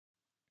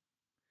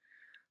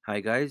Hi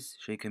guys,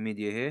 Shaker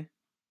Media here.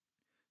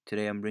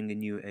 Today I'm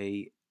bringing you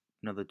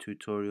another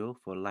tutorial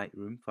for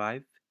Lightroom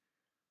 5.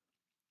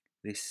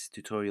 This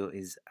tutorial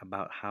is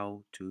about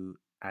how to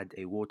add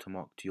a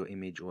watermark to your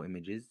image or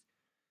images.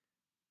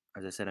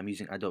 As I said, I'm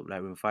using Adobe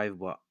Lightroom 5,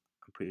 but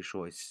I'm pretty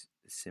sure it's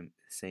the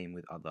same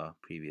with other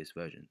previous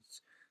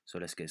versions. So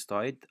let's get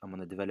started. I'm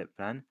on a develop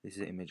plan. This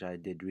is an image I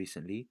did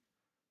recently.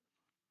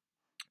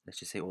 Let's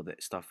just say all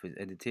that stuff is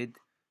edited.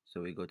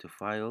 So we go to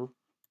File,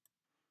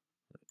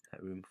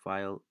 Lightroom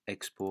File,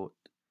 Export.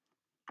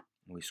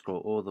 We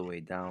scroll all the way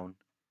down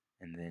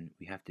and then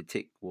we have to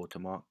tick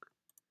watermark.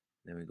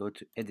 Then we go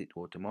to edit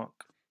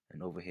watermark,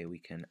 and over here we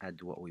can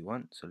add what we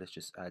want. So let's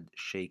just add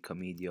shaker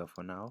media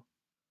for now.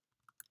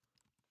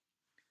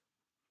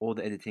 All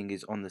the editing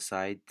is on the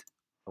side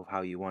of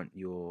how you want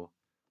your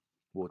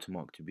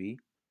watermark to be.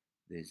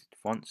 There's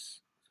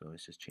fonts, so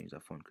let's just change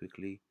that font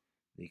quickly.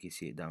 You can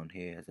see it down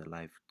here as a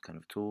live kind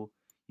of tool.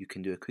 You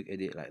can do a quick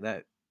edit like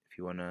that if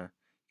you wanna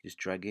just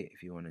drag it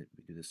if you wanna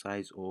do the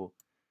size, or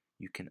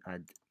you can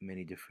add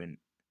many different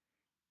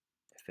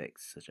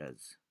effects such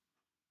as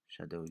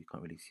shadow. You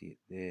can't really see it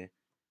there,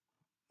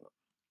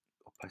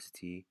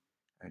 opacity,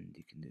 and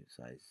you can do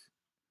size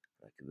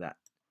like that.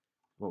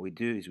 What we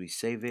do is we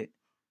save it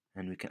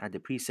and we can add the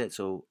preset,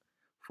 so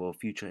for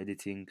future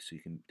editing, so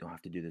you don't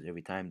have to do this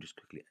every time, just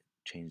quickly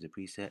change the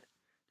preset.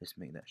 Let's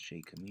make that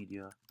shaker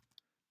media,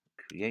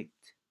 create,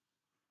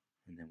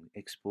 and then we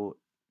export.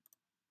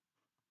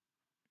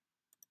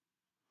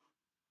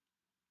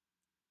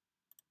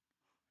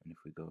 And if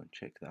we go and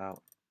check that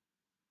out,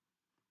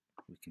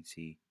 we can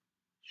see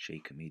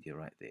shaker media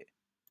right there.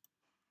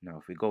 Now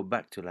if we go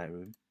back to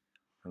Lightroom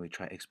and we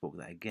try export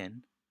that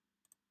again,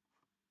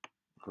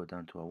 go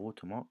down to our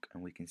watermark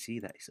and we can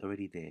see that it's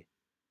already there.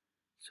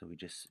 So we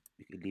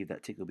can leave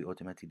that tick, it'll be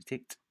automatically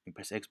ticked, and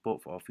press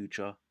export for our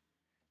future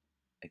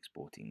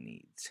exporting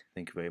needs.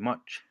 Thank you very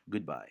much.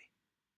 Goodbye.